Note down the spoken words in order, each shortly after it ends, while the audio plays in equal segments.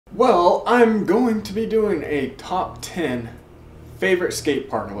Well, I'm going to be doing a top 10 favorite skate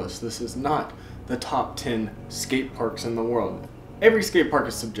park list. This is not the top 10 skate parks in the world. Every skate park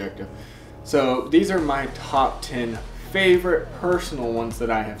is subjective. So these are my top 10 favorite personal ones that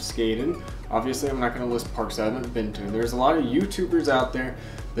I have skated. Obviously, I'm not going to list parks I haven't been to. There's a lot of YouTubers out there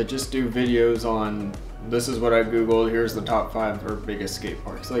that just do videos on, this is what I Googled, here's the top 5 or biggest skate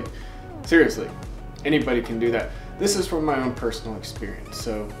parks. Like, seriously, anybody can do that. This is from my own personal experience.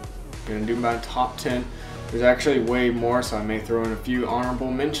 So I'm going to do my top 10. There's actually way more, so I may throw in a few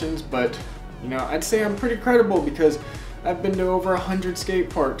honorable mentions, but you know, I'd say I'm pretty credible because I've been to over 100 skate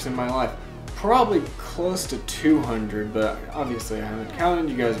parks in my life. Probably close to 200, but obviously I haven't counted.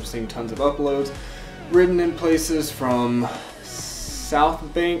 You guys have seen tons of uploads. Ridden in places from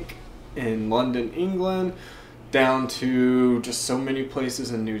South Bank in London, England, down to just so many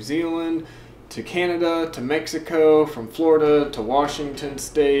places in New Zealand, to Canada, to Mexico, from Florida to Washington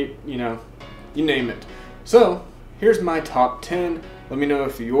State, you know, you name it. So here's my top 10. Let me know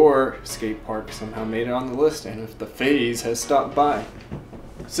if your skate park somehow made it on the list and if the phase has stopped by.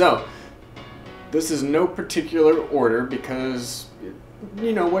 So this is no particular order because,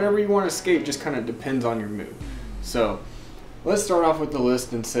 you know, whatever you want to skate just kind of depends on your mood. So let's start off with the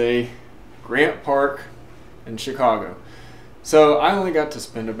list and say Grant Park in Chicago. So I only got to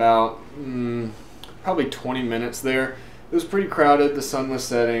spend about probably 20 minutes there. It was pretty crowded, the sun was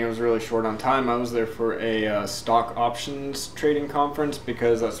setting, it was really short on time. I was there for a stock options trading conference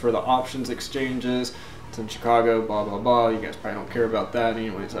because that's where the options exchange is. It's in Chicago, blah, blah, blah. You guys probably don't care about that.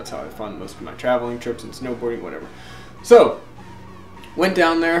 Anyways, that's how I fund most of my traveling trips and snowboarding, whatever. So, went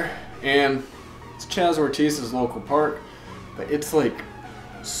down there, and it's Chaz Ortiz's local park, but it's like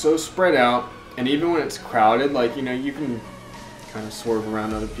so spread out, and even when it's crowded, like, you know, you can kind of swerve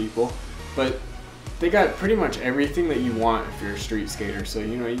around other people, but they got pretty much everything that you want if you're a street skater. So,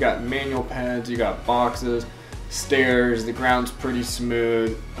 you know, you got manual pads, you got boxes, stairs, the ground's pretty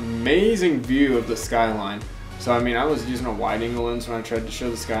smooth, amazing view of the skyline. So I mean, I was using a wide angle lens when I tried to show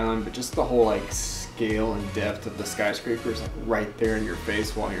the skyline, but just the whole like scale and depth of the skyscrapers like right there in your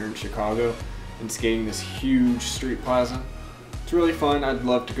face while you're in Chicago and skating this huge street plaza. It's really fun. I'd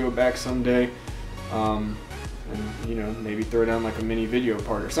love to go back someday, and you know, maybe throw down like a mini video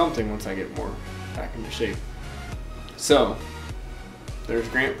part or something once I get more back into shape. So there's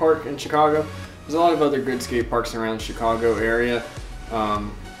Grant Park in Chicago. There's a lot of other good skate parks around the Chicago area.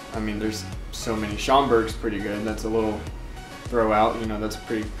 I mean, there's so many. Schaumburg's pretty good. That's a little throw out. You know, that's a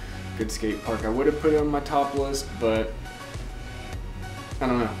pretty good skate park. I would have put it on my top list, but I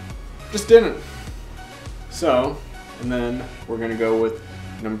don't know. Just didn't. So, and then we're going to go with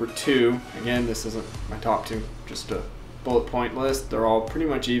number 2. Again, this isn't my top 2, just a bullet point list. They're all pretty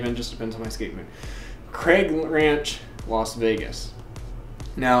much even, just depends on my skate mood. Craig Ranch, Las Vegas.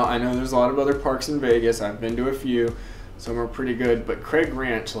 Now, I know there's a lot of other parks in Vegas. I've been to a few. Some are pretty good. But Craig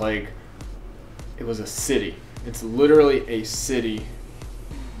Ranch, like, it was a city. It's literally a city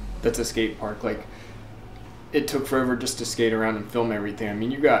that's a skate park. Like, it took forever just to skate around and film everything. I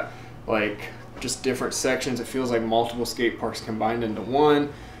mean, you got, like, just different sections. It feels like multiple skate parks combined into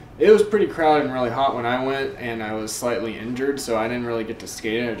one. It was pretty crowded and really hot when I went, and I was slightly injured, so I didn't really get to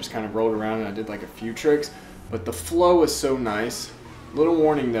skate it. I just kind of rolled around and I did, like, a few tricks. But the flow was so nice. Little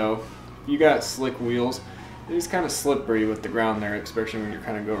warning though, you got slick wheels. It is kind of slippery with the ground there, especially when you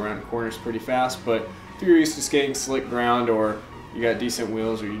kind of go around corners pretty fast. But if you're used to skating slick ground, or you got decent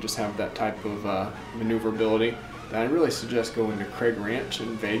wheels, or you just have that type of maneuverability, then I really suggest going to Craig Ranch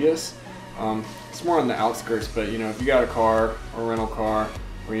in Vegas. It's more on the outskirts, but you know, if you got a car or rental car,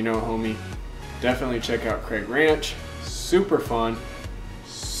 or you know a homie, definitely check out Craig Ranch. Super fun,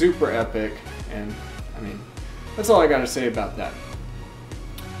 super epic, and I mean, that's all I got to say about that.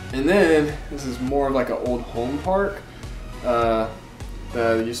 And then, this is more of like an old home park that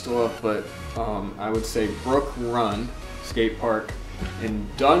I used to love, but I would say Brook Run Skate Park in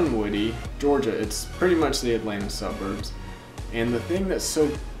Dunwoody, Georgia. It's pretty much the Atlanta suburbs. And the thing that's so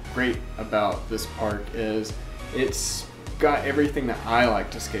great about this park is it's got everything that I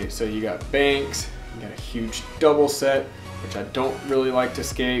like to skate. So you got banks, you got a huge double set, which I don't really like to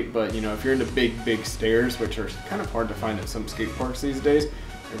skate, but you know, if you're into big stairs, which are kind of hard to find at some skate parks these days,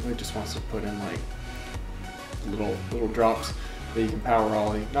 everybody just wants to put in like little drops that you can power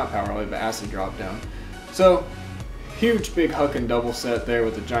ollie, not power ollie, but acid drop down. So huge big huck and double set there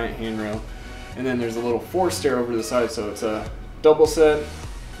with a giant handrail, and then there's a little 4-stair over to the side, so it's a double set,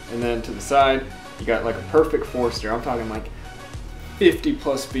 and then to the side you got like a perfect 4-stair. I'm talking like 50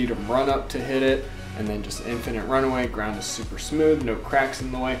 plus feet of run up to hit it, and then just infinite runaway. Ground is super smooth, no cracks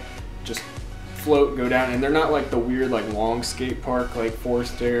in the way, just float, go down, and they're not like the weird like long skate park like 4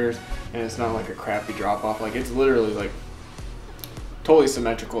 stairs, and it's not like a crappy drop off. Like it's literally like totally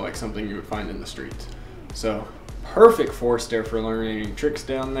symmetrical, like something you would find in the streets. So perfect 4 stair for learning tricks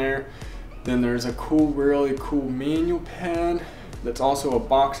down there. Then there's a really cool manual pad that's also a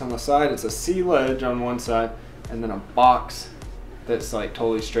box on the side. It's a C ledge on one side and then a box that's like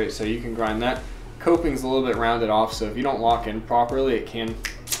totally straight, so you can grind that. Coping's a little bit rounded off, so if you don't lock in properly, it can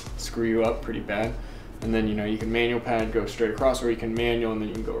screw you up pretty bad. And then, you know, you can manual pad, go straight across, or you can manual and then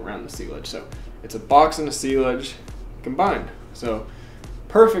you can go around the C ledge. So it's a box and a C ledge combined. So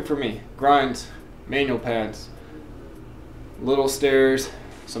perfect for me. Grinds, manual pads, little stairs,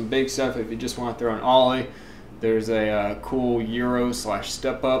 some big stuff if you just want to throw an ollie. There's a cool Euro /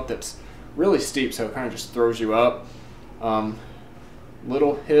 step up that's really steep, so it kind of just throws you up.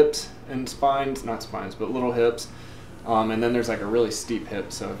 Little hips and spines, not spines, but little hips. And then there's like a really steep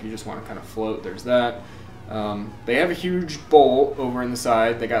hip, so if you just want to kind of float, there's that. They have a huge bowl over in the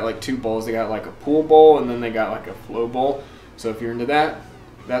side. They got like 2 bowls. They got like a pool bowl and then they got like a flow bowl. So if you're into that,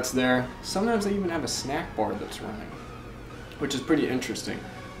 that's there. Sometimes they even have a snack bar that's running, which is pretty interesting.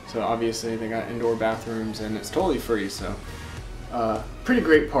 So obviously they got indoor bathrooms and it's totally free. So pretty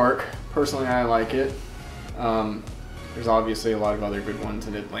great park. Personally, I like it. There's obviously a lot of other good ones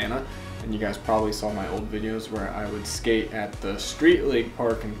in Atlanta, and you guys probably saw my old videos where I would skate at the Street League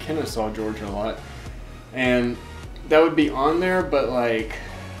Park in Kennesaw, Georgia a lot, and that would be on there, but like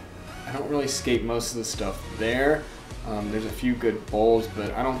I don't really skate most of the stuff there. There's a few good bowls,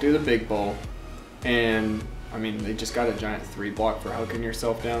 but I don't do the big bowl, and I mean they just got a giant 3-block for hooking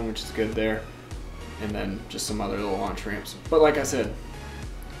yourself down, which is good there, and then just some other little launch ramps. But like I said,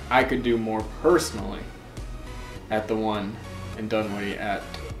 I could do more personally at the one in Dunwoody at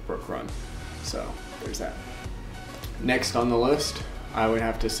Brook Run. So there's that. Next on the list, I would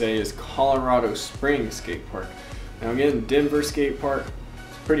have to say, is Colorado Springs Skate Park. Now again, Denver Skate Park,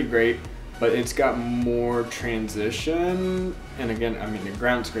 it's pretty great, but it's got more transition. And again, I mean, the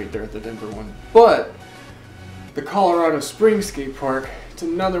ground's great there at the Denver one. But the Colorado Springs Skate Park, it's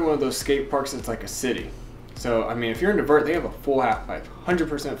another one of those skate parks that's like a city. So, I mean, if you're into vert, they have a full half pipe,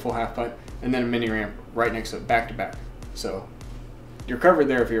 100% full half pipe, and then a mini ramp right next to it, back to back. So you're covered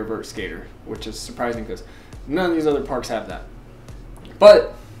there if you're a vert skater, which is surprising because none of these other parks have that.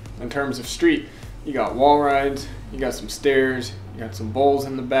 But in terms of street, you got wall rides, you got some stairs, you got some bowls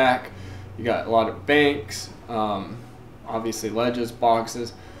in the back, you got a lot of banks, obviously ledges,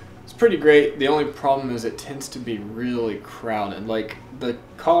 boxes. It's pretty great. The only problem is it tends to be really crowded. Like the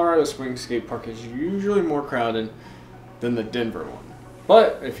Colorado Springs Skate Park is usually more crowded than the Denver one.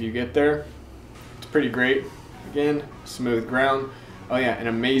 But if you get there, it's pretty great. Again, smooth ground. Oh yeah, and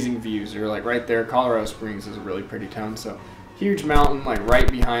amazing views. You're like right there. Colorado Springs is a really pretty town. So huge mountain like right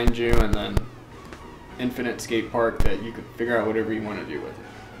behind you, and then infinite skate park that you could figure out whatever you want to do with it.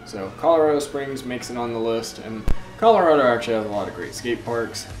 So Colorado Springs makes it on the list, and Colorado actually has a lot of great skate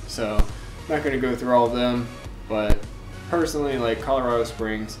parks. So I'm not going to go through all of them, but personally, like Colorado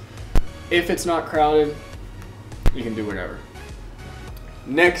Springs, if it's not crowded, you can do whatever.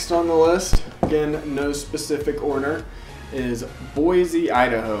 Next on the list, again, no specific order, is Boise,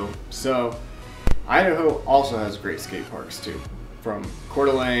 Idaho. So Idaho also has great skate parks too, from Coeur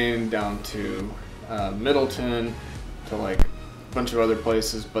d'Alene down to Middleton to like a bunch of other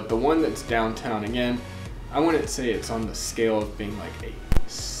places. But the one that's downtown, again, I wouldn't say it's on the scale of being like a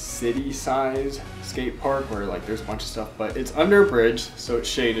city-sized skate park where like there's a bunch of stuff, but it's under a bridge, so it's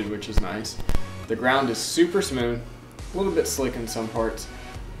shaded, which is nice. The ground is super smooth, a little bit slick in some parts,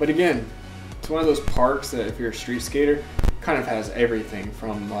 but again, it's one of those parks that if you're a street skater, kind of has everything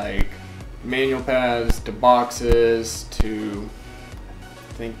from like manual pads to boxes to,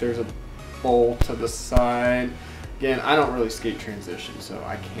 I think there's a bowl to the side. Again, I don't really skate transition, so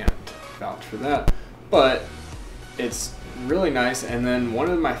I can't vouch for that, but it's really nice. And then one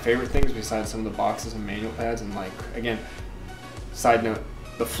of my favorite things besides some of the boxes and manual pads, and like, again, side note,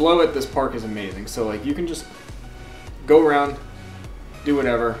 the flow at this park is amazing. So like you can just go around, do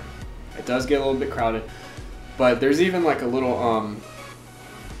whatever. It does get a little bit crowded, but there's even like a little, I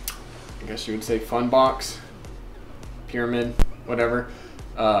guess you would say fun box, pyramid, whatever.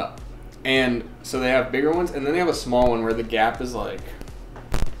 And so they have bigger ones, and then they have a small one where the gap is like,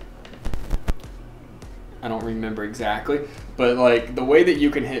 I don't remember exactly, but like the way that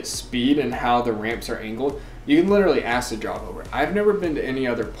you can hit speed and how the ramps are angled, you can literally acid drop over it. I've never been to any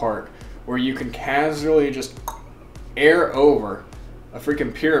other park where you can casually just air over a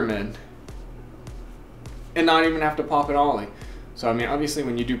freaking pyramid and not even have to pop an ollie. So I mean, obviously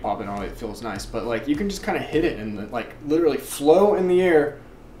when you do pop an ollie, it feels nice, but like you can just kind of hit it and like literally flow in the air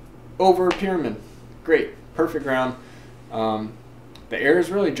over a pyramid. Great, perfect ground. The air is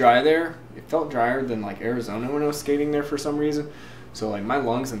really dry there. It felt drier than like Arizona when I was skating there for some reason. So like my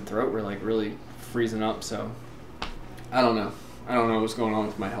lungs and throat were like really freezing up. So I don't know what's going on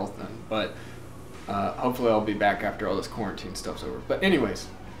with my health then. But hopefully I'll be back after all this quarantine stuff's over. But anyways,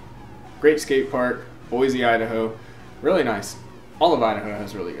 great skate park, Boise, Idaho. Really nice. All of Idaho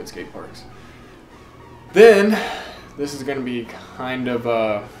has really good skate parks. Then, this is going to be kind of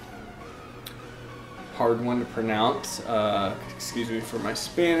a hard one to pronounce. Excuse me for my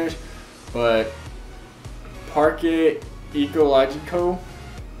Spanish. But Parque Ecológico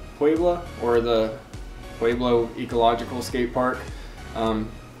Puebla, or the Pueblo Ecological Skate Park.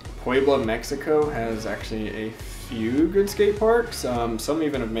 Puebla, Mexico has actually a few good skate parks. Some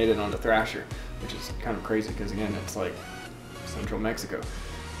even have made it onto Thrasher, which is kind of crazy because again, it's like central Mexico.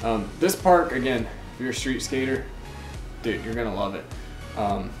 This park, again, if you're a street skater, dude, you're gonna love it.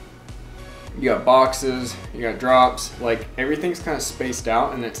 You got boxes, you got drops, like everything's kind of spaced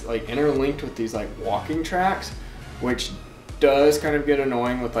out, and it's like interlinked with these like walking tracks, which does kind of get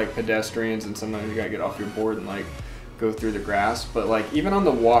annoying with like pedestrians, and sometimes you gotta get off your board and like go through the grass. But like even on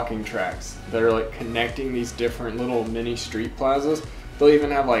the walking tracks that are like connecting these different little mini street plazas, they'll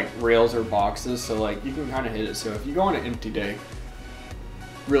even have like rails or boxes, so like you can kind of hit it. So if you go on an empty day,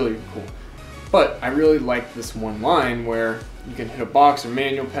 really cool. But I really like this one line where you can hit a box or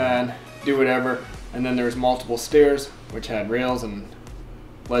manual pad, do whatever, and then there's multiple stairs which had rails and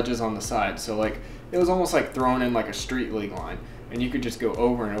ledges on the side. So like it was almost like thrown in like a street league line, and you could just go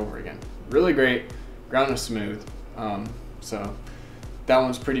over and over again. Really great. Ground is smooth. So that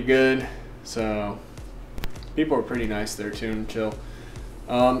one's pretty good. So people are pretty nice there too and chill.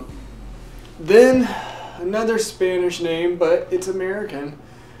 Then another Spanish name, but it's American,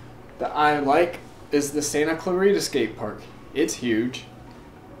 that I like is the Santa Clarita Skate Park. It's huge.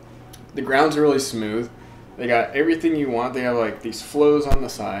 The grounds are really smooth. They got everything you want. They have like these flows on the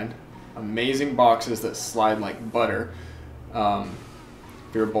side, amazing boxes that slide like butter. If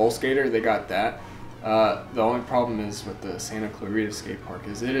you're a bowl skater, they got that. The only problem is with the Santa Clarita Skate Park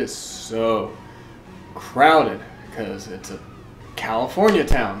is it is so crowded because it's a California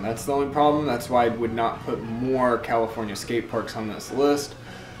town. That's the only problem. That's why I would not put more California skate parks on this list.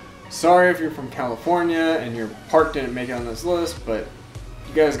 Sorry if you're from California and your park didn't make it on this list, but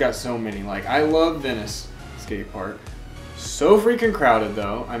you guys got so many. Like, I love Venice Skate Park. So freaking crowded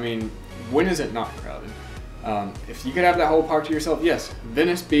though. I mean, when is it not crowded? If you could have that whole park to yourself, yes,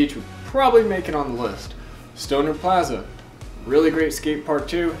 Venice Beach would probably make it on the list. Stoner Plaza, really great skate park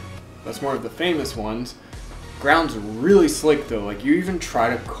too. That's more of the famous ones. Ground's really slick though. Like, you even try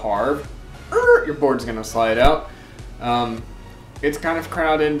to carve, your board's gonna slide out. It's kind of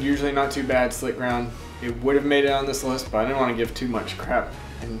crowded, usually not too bad, slick ground. It would have made it on this list, but I didn't want to give too much crap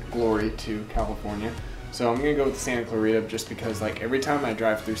and glory to California. So I'm gonna go with Santa Clarita just because like every time I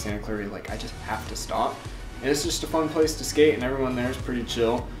drive through Santa Clarita, like I just have to stop. And it's just a fun place to skate, and everyone there is pretty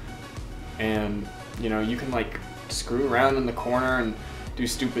chill. And you know, you can like screw around in the corner and do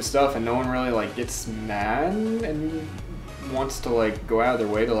stupid stuff, and no one really like gets mad and wants to like go out of their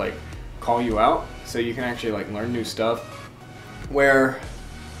way to like call you out. So you can actually like learn new stuff. Where,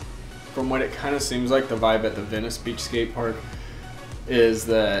 from what it kind of seems like, the vibe at the Venice Beach Skate Park is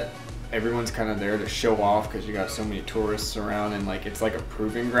that everyone's kind of there to show off because you got so many tourists around, and like it's like a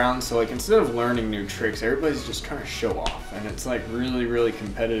proving ground. So like instead of learning new tricks, everybody's just trying to show off, and it's like really, really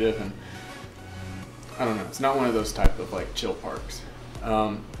competitive. And I don't know, it's not one of those type of like chill parks.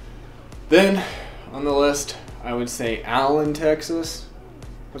 Then on the list, I would say Allen, Texas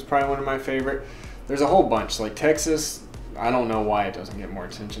was probably one of my favorite. There's a whole bunch. Like Texas, I don't know why it doesn't get more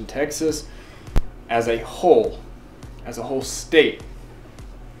attention. Texas as a whole state,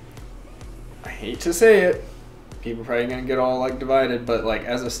 I hate to say it, people are probably gonna get all like divided, but like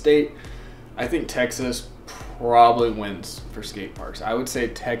as a state, I think Texas probably wins for skate parks. I would say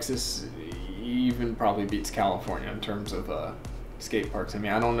Texas even probably beats California in terms of skate parks. I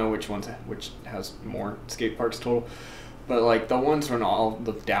mean, I don't know which has more skate parks total, but like the ones from all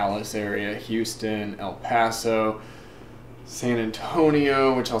the Dallas area, Houston, El Paso, San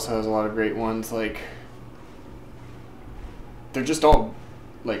Antonio, which also has a lot of great ones, like they're just all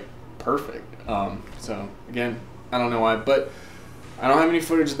like perfect. So again, I don't know why, but I don't have any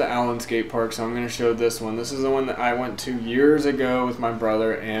footage of the Allen skate park, so I'm going to show this one. This is the one that I went to years ago with my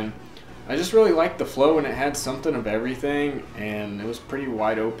brother, and I just really liked the flow, and it had something of everything, and it was pretty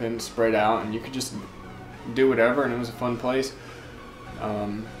wide open, spread out, and you could just do whatever, and it was a fun place.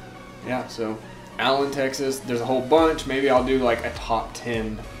 Yeah, so Allen, Texas. There's a whole bunch. Maybe I'll do like a top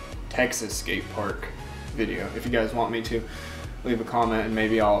 10 Texas skate park video if you guys want me to. leave a comment, and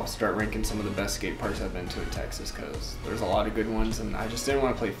maybe I'll start ranking some of the best skate parks I've been to in Texas, because there's a lot of good ones, and I just didn't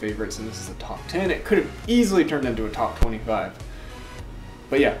want to play favorites, and this is a top 10. It could have easily turned into a top 25.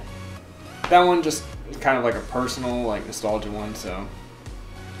 But yeah, that one just kind of like a personal, like, nostalgia one, so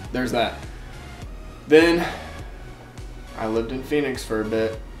there's that. Then I lived in Phoenix for a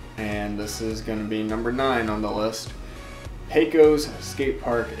bit, and this is going to be number 9 on the list. Pecos Skate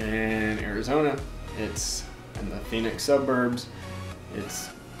Park in Arizona. It's in the Phoenix suburbs. It's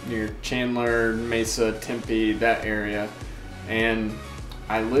near Chandler, Mesa, Tempe, that area. And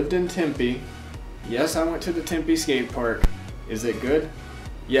I lived in Tempe. Yes, I went to the Tempe skate park. Is it good?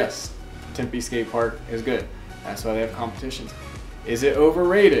 Yes, Tempe skate park is good. That's why they have competitions. Is it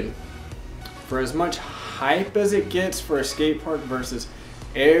overrated? For as much hype as it gets for a skate park versus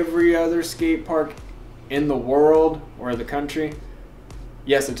every other skate park in the world or the country,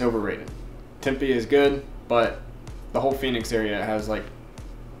 yes, it's overrated. Tempe is good, but the whole Phoenix area has like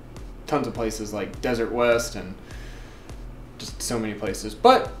tons of places like Desert West and just so many places.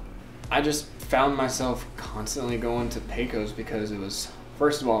 But I just found myself constantly going to Pecos because it was,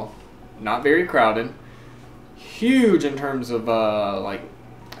 first of all, not very crowded, huge in terms of like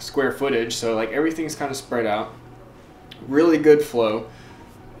square footage, so like everything's kind of spread out, really good flow,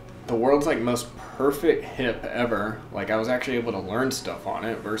 the world's like most perfect hip ever. Like I was actually able to learn stuff on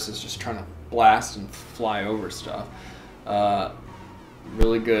it versus just trying to blast and fly over stuff.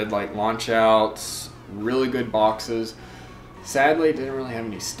 Really good like launch outs, really good boxes. Sadly, it didn't really have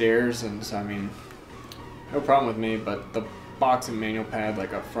any stairs, and so I mean, no problem with me, but the box and manual pad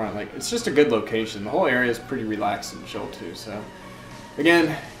like up front, like it's just a good location. The whole area is pretty relaxed and chill too. So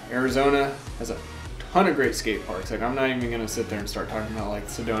again, Arizona has a ton of great skate parks. Like I'm not even gonna sit there and start talking about like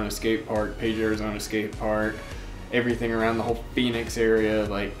Sedona Skate Park, Page, Arizona Skate Park, everything around the whole Phoenix area.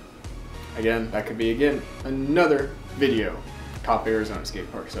 Like again, that could be another video, top Arizona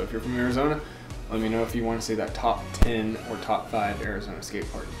skate park. So if you're from Arizona, let me know if you want to see that top 10 or top 5 Arizona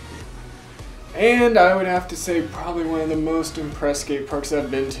skate park. And I would have to say probably one of the most impressed skate parks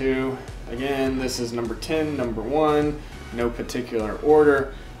I've been to. Again, this is number 10, number 1, no particular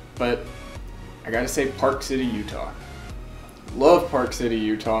order, but I gotta say Park City, Utah. Love Park City,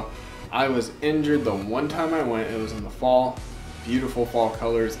 Utah. I was injured the one time I went. It was in the fall. Beautiful fall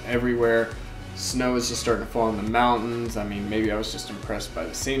colors everywhere. Snow was just starting to fall in the mountains. I mean, maybe I was just impressed by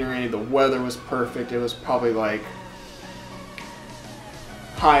the scenery. The weather was perfect. It was probably like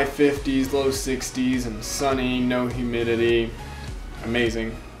high 50s, low 60s, and sunny, no humidity.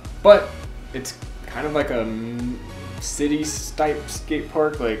 Amazing. But it's kind of like a city type skate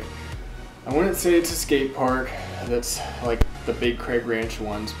park. Like, I wouldn't say it's a skate park that's like the big Craig Ranch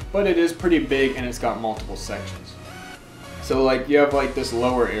ones, but it is pretty big and it's got multiple sections. So like you have like this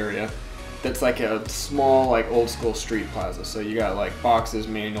lower area that's like a small like old school street plaza. So you got like boxes,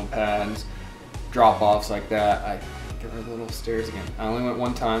 manual pads, drop offs like that. I get rid of the little stairs again. I only went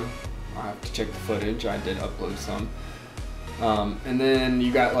one time. I'll have to check the footage. I did upload some. And then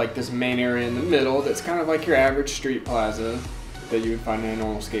you got like this main area in the middle that's kind of like your average street plaza that you would find in a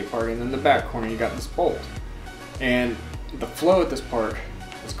normal skate park. And then the back corner you got this bolt. And the flow at this park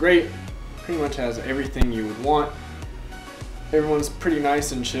is great. Pretty much has everything you would want. Everyone's pretty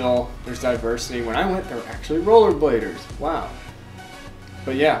nice and chill. There's diversity. When I went, there were actually rollerbladers. Wow.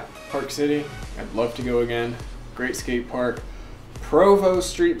 But yeah, Park City, I'd love to go again. Great skate park. Provo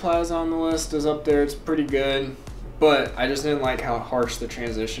Street Plaza on the list is up there. It's pretty good, but I just didn't like how harsh the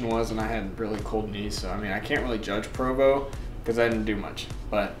transition was, and I had really cold knees, so I mean, I can't really judge Provo because I didn't do much.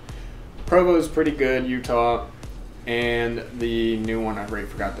 But Provo is pretty good, Utah. And the new one, I already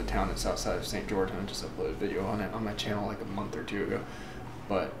forgot the town that's outside of St. George. I just uploaded a video on it on my channel like a month or two ago.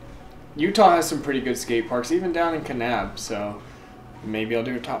 But Utah has some pretty good skate parks, even down in Kanab. So maybe I'll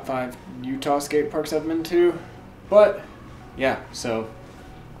do a top 5 Utah skate parks I've been to. But yeah, so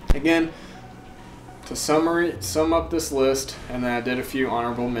again, to sum up this list, and then I did a few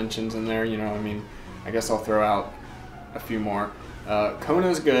honorable mentions in there. You know, I mean, I guess I'll throw out a few more.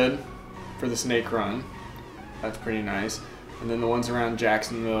 Kona's good for the Snake Run. That's pretty nice. And then the ones around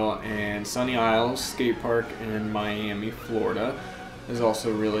Jacksonville and Sunny Isles Skate Park in Miami, Florida is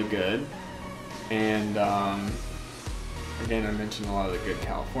also really good. And again, I mentioned a lot of the good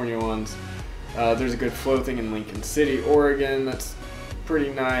California ones. There's a good flow thing in Lincoln City, Oregon that's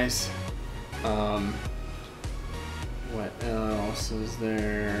pretty nice. What else is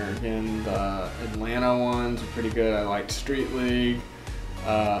there? Again, the Atlanta ones are pretty good. I liked Street League.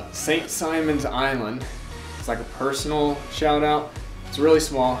 St. Simon's Island. It's like a personal shout out. It's really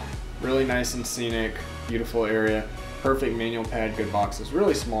small, really nice and scenic, beautiful area, perfect manual pad, good boxes.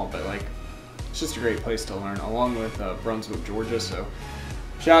 Really small, but like it's just a great place to learn, along with Brunswick, Georgia. So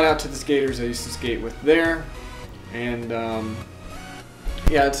shout out to the skaters I used to skate with there. And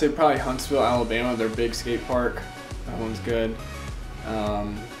yeah, I'd say probably Huntsville, Alabama, their big skate park. That one's good.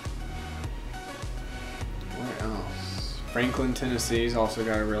 Where else? Franklin, Tennessee's also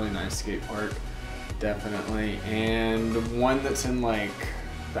got a really nice skate park, definitely. And one that's in like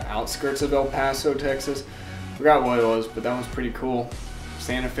the outskirts of El Paso, Texas. Forgot what it was, but that one's pretty cool.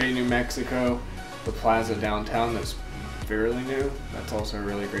 Santa Fe, New Mexico, the Plaza downtown that's fairly new. That's also a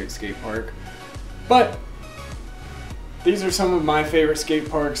really great skate park. But these are some of my favorite skate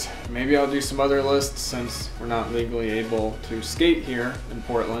parks. Maybe I'll do some other lists since we're not legally able to skate here in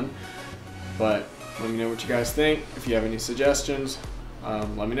Portland. But let me know what you guys think. If you have any suggestions,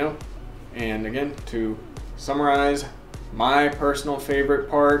 let me know. And again, to summarize my personal favorite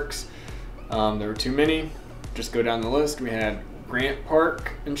parks, there were too many. Just go down the list. We had Grant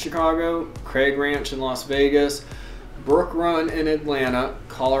Park in Chicago, Craig Ranch in Las Vegas, Brook Run in Atlanta,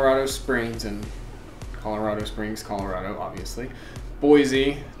 Colorado Springs, Colorado, obviously.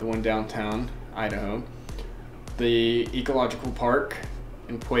 Boise, the one downtown, Idaho. The Ecological Park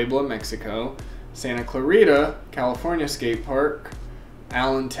in Puebla, Mexico. Santa Clarita, California skate park.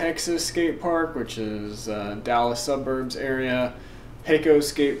 Allen, Texas skate park, which is Dallas suburbs area. Pecos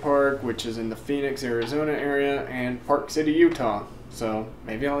skate park, which is in the Phoenix, Arizona area. And Park City, Utah. So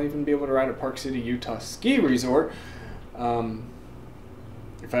maybe I'll even be able to ride a Park City, Utah ski resort.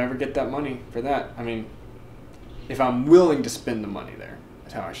 If I ever get that money for that. I mean, if I'm willing to spend the money there.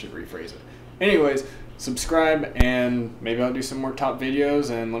 That's how I should rephrase it. Anyways, subscribe and maybe I'll do some more top videos,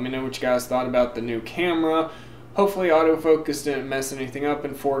 and let me know what you guys thought about the new camera. Hopefully autofocus didn't mess anything up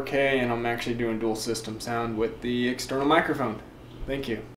in 4K, and I'm actually doing dual system sound with the external microphone. Thank you.